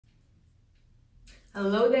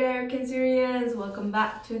Hello there, Cancerians! Welcome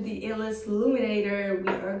back to the illest illuminator. We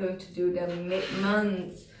are going to do the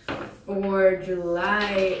mid-month for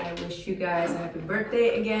July. I wish you guys a happy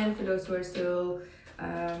birthday again for those who are still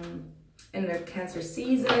in their Cancer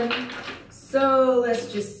season. So let's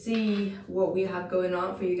just see what we have going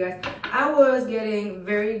on for you guys. I was getting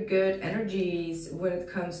very good energies when it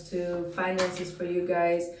comes to finances for you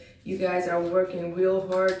guys. You guys are working real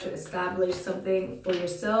hard to establish something for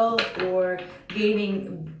yourself or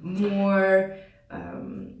gaining more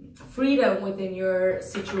freedom within your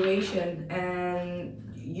situation,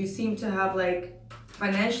 and you seem to have like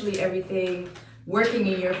financially everything working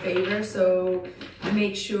in your favor. So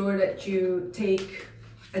make sure that you take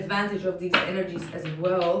advantage of these energies as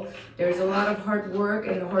well. There's a lot of hard work,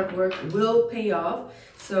 and the hard work will pay off.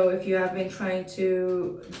 So if you have been trying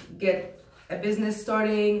to get a business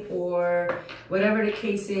starting or whatever the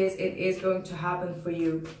case is, it is going to happen for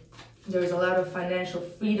you. There's a lot of financial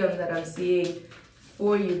freedom that I'm seeing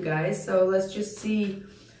for you guys. So let's just see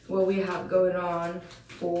what we have going on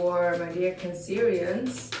for my dear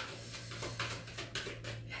Cancerians.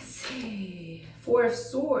 Let's see. Four of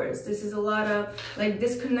Swords. This is a lot of like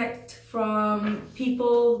disconnect from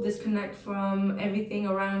people, disconnect from everything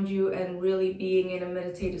around you, and really being in a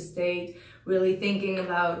meditative state, really thinking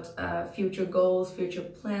about future goals, future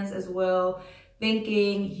plans as well,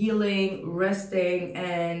 thinking, healing, resting,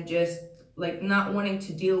 and just like not wanting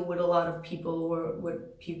to deal with a lot of people or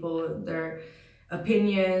with people, their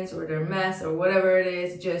opinions or their mess or whatever it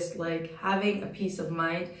is, just like having a peace of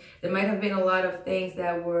mind. There might have been a lot of things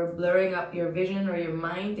that were blurring up your vision or your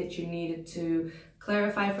mind that you needed to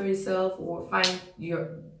clarify for yourself or find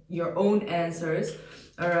your own answers.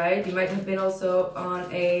 All right, you might have been also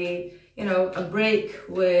on a break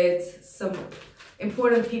with some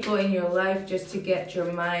important people in your life just to get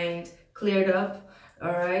your mind cleared up.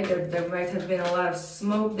 All right, there might have been a lot of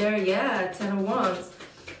smoke there. Yeah, Ten of Wands.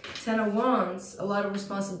 Ten of Wands, a lot of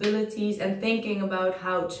responsibilities and thinking about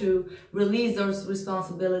how to release those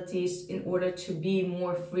responsibilities in order to be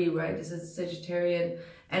more free, right? This is Sagittarian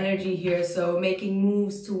energy here. So making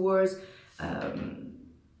moves towards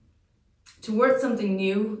something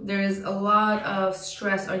new. There is a lot of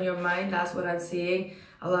stress on your mind. That's what I'm seeing.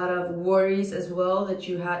 A lot of worries as well that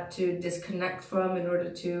you had to disconnect from in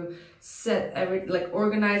order to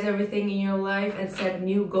organize everything in your life and set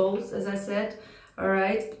new goals, as I said. All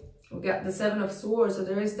right. We got the Seven of Swords, so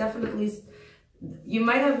there is definitely, you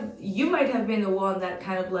might have been the one that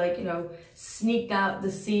kind of like, sneaked out the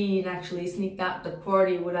scene, actually sneaked out the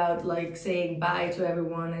party without like saying bye to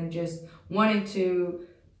everyone and just wanting to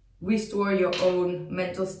restore your own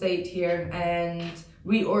mental state here and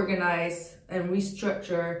reorganize and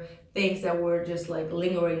restructure things that were just like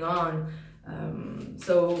lingering on.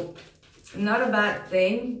 So not a bad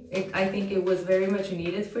thing. I think it was very much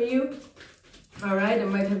needed for you. All right, there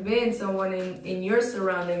might have been someone in your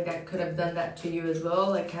surrounding that could have done that to you as well,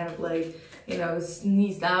 like kind of like,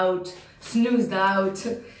 snoozed out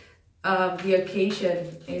of the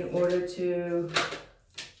occasion in order to,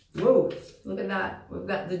 whoa, look at that. We've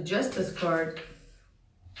got the Justice card.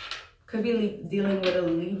 Could be dealing with a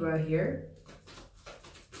Libra here.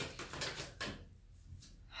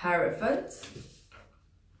 Hierophant.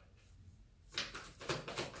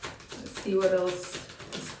 Let's see what else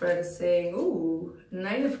the spread is saying. Ooh,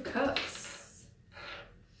 Nine of Cups.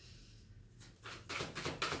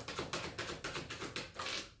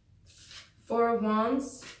 Four of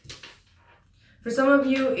Wands. For some of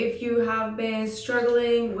you, if you have been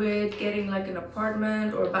struggling with getting like an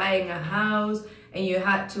apartment or buying a house and you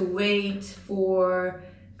had to wait for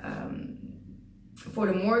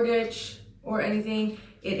the mortgage or anything,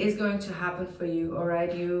 it is going to happen for you. All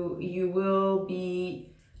right, you will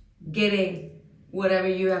be getting whatever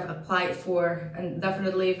you have applied for, and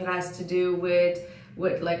definitely if it has to do with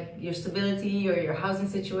like your stability or your housing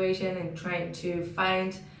situation and trying to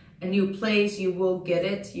find a new place, you will get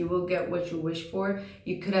it. You will get what you wish for.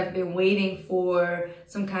 You could have been waiting for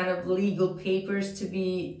some kind of legal papers to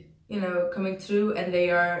be, coming through, and they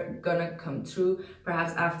are gonna come through.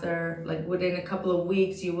 Perhaps after, like within a couple of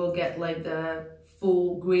weeks, you will get like the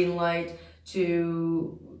full green light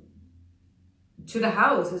to the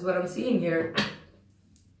house, is what I'm seeing here.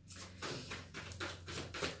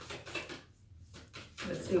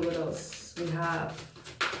 Let's see what else we have.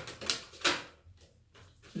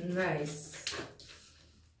 Nice.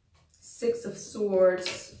 Six of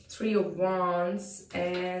Swords, Three of Wands,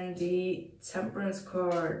 and the Temperance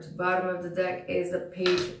card. Bottom of the deck is the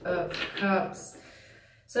Page of Cups.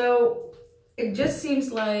 So it just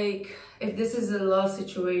seems like if this is a love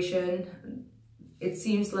situation, it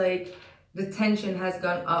seems like the tension has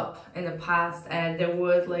gone up in the past, and there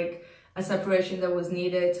was like a separation that was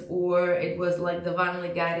needed, or it was like divinely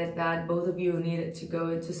guided that both of you needed to go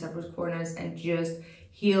into separate corners and just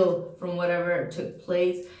heal from whatever took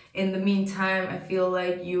place. In the meantime, I feel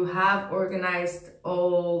like you have organized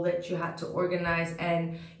all that you had to organize,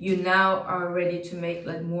 and you now are ready to make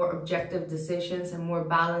like more objective decisions and more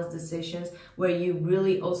balanced decisions where you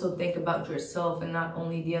really also think about yourself and not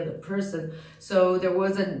only the other person. So there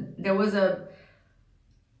was a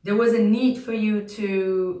need for you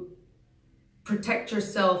to protect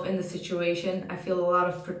yourself in the situation. I feel a lot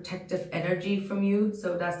of protective energy from you,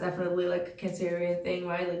 so that's definitely like a Cancerian thing,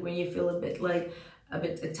 right? Like when you feel a bit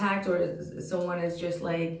attacked, or someone is just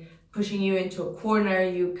like pushing you into a corner,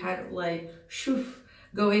 you kind of like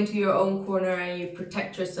go into your own corner and you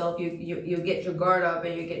protect yourself. You get your guard up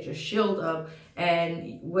and you get your shield up,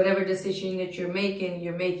 and whatever decision that you're making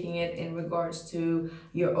it in regards to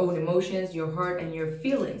your own emotions, your heart, and your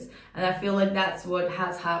feelings. And I feel like that's what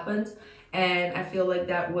has happened. And I feel like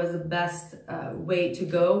that was the best way to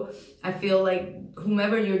go. I feel like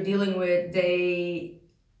whomever you're dealing with, they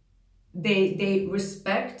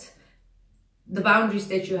respect the boundaries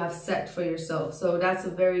that you have set for yourself. So that's a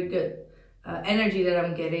very good energy that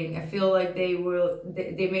I'm getting. I feel like they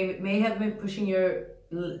may have been pushing your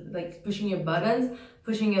buttons,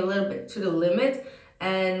 pushing you a little bit to the limit.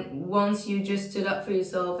 And once you just stood up for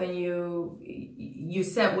yourself and you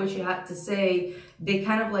said what you had to say, they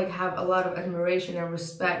kind of like have a lot of admiration and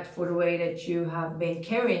respect for the way that you have been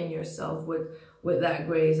carrying yourself with that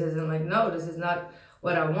grace. As in like, no, this is not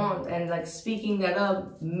what I want. And like speaking that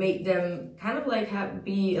up made them kind of like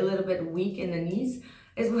be a little bit weak in the knees,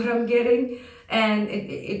 is what I'm getting. And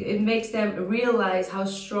it makes them realize how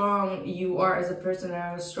strong you are as a person and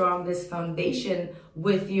how strong this foundation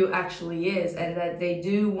with you actually is, and that they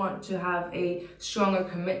do want to have a stronger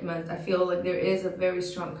commitment. I feel like there is a very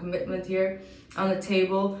strong commitment here on the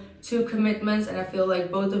table, 2 commitments, and I feel like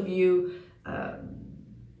both of you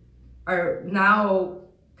are now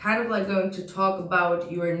kind of like going to talk about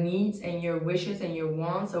your needs and your wishes and your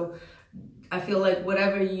wants. So I feel like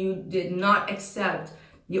whatever you did not accept,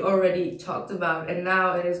 you already talked about, and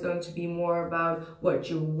now it is going to be more about what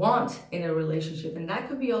you want in a relationship. And that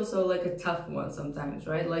could be also like a tough one sometimes,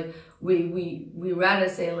 right? Like we rather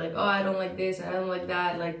say like, oh, I don't like this and I don't like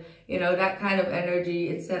that, like, you know, that kind of energy,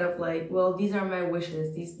 instead of like, well, these are my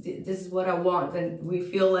wishes, this is what I want. And we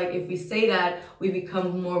feel like if we say that, we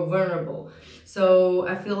become more vulnerable. So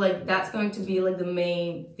I feel like that's going to be like the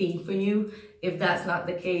main theme for you. If that's not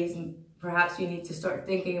the case, perhaps you need to start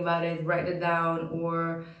thinking about it, write it down,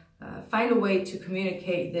 or find a way to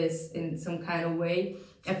communicate this in some kind of way.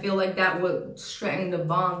 I feel like that will strengthen the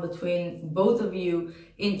bond between both of you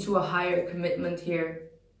into a higher commitment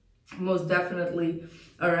here, most definitely.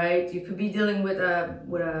 All right, you could be dealing with a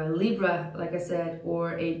Libra, like I said,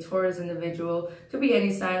 or a Taurus individual. Could be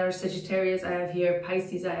any sign, or Sagittarius I have here,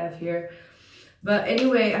 Pisces I have here. But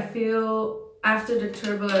anyway, I feel after the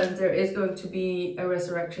turbulence, there is going to be a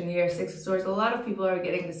resurrection here. 6 of Swords. A lot of people are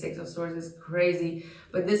getting the 6 of Swords. It's crazy.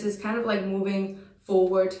 But this is kind of like moving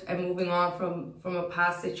forward and moving on from a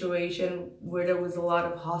past situation where there was a lot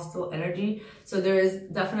of hostile energy. So there is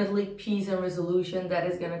definitely peace and resolution that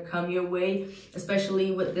is going to come your way,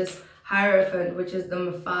 especially with this Hierophant, which is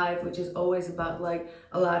number 5, which is always about like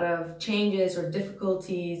a lot of changes or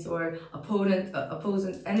difficulties or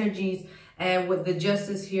opposing energies. And with the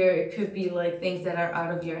Justice here, it could be like things that are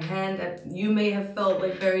out of your hand that you may have felt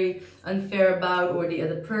like very unfair about, or the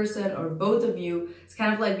other person, or both of you. It's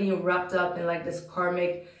kind of like being wrapped up in like this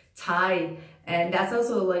karmic tie. And that's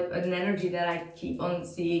also like an energy that I keep on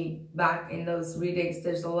seeing back in those readings.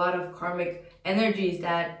 There's a lot of karmic energies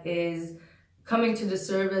that is coming to the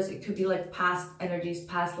surface. It could be like past energies,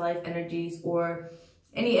 past life energies, or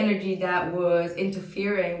any energy that was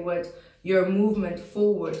interfering with your movement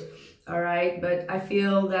forward. All right, but I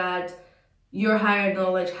feel that your higher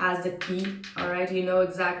knowledge has the key. All right, you know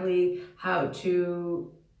exactly how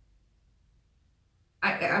to,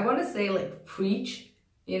 I want to say like preach,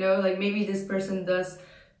 you know, like maybe this person does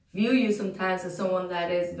view you sometimes as someone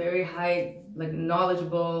that is very high, like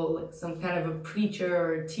knowledgeable, like some kind of a preacher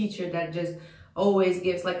or a teacher that just always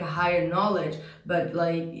gives like a higher knowledge. But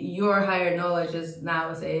like your higher knowledge is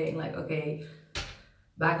now saying like, okay,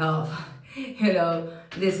 back off. You know,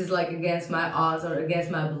 this is like against my odds or against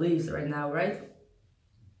my beliefs right now, right?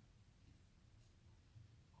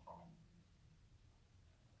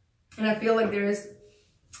 And I feel like there is,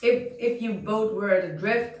 if you both were at a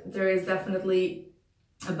drift, there is definitely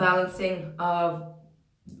a balancing of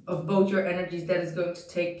both your energies that is going to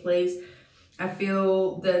take place. I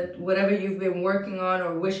feel that whatever you've been working on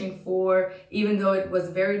or wishing for, even though it was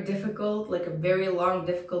very difficult, like a very long,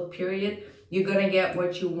 difficult period, you're gonna get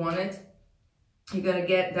what you wanted. You're gonna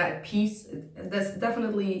get that peace. That's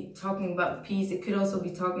definitely talking about peace. It could also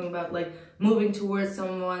be talking about like moving towards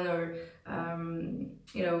someone, or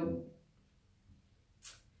you know,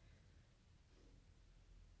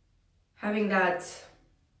 having that,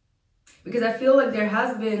 because I feel like there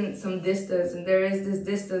has been some distance, and there is this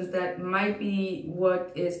distance that might be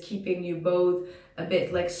what is keeping you both a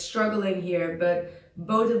bit like struggling here, but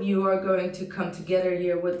both of you are going to come together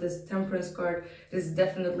here with this Temperance card. This is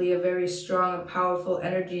definitely a very strong and powerful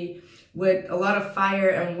energy with a lot of fire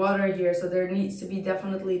and water here. So there needs to be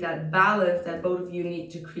definitely that balance that both of you need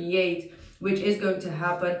to create, which is going to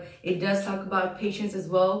happen. It does talk about patience as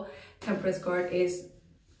well. Temperance card is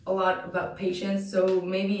a lot about patience, so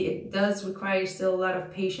maybe it does require still a lot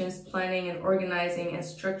of patience, planning and organizing and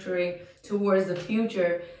structuring towards the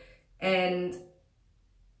future. And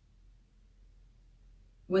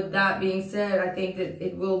with that being said, I think that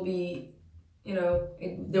it will be, you know,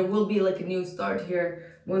 there will be like a new start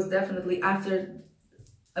here. Most definitely after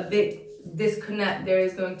a big disconnect, there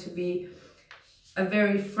is going to be a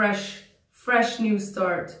very fresh new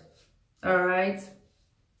start. All right,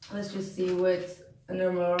 let's just see what a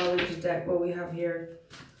numerology deck, what we have here.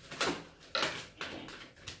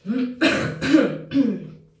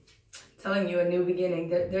 Telling you a new beginning.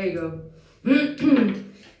 There you go.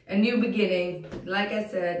 A new beginning. Like I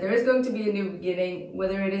said, there is going to be a new beginning,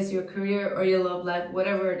 whether it is your career or your love life,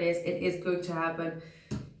 whatever it is going to happen.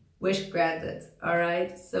 Wish granted. All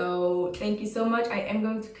right, so thank you so much. I am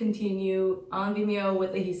going to continue on Vimeo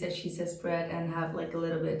with the he said she said spread and have like a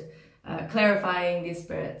little bit clarifying this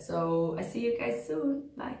spread. So I see you guys soon.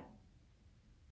 Bye.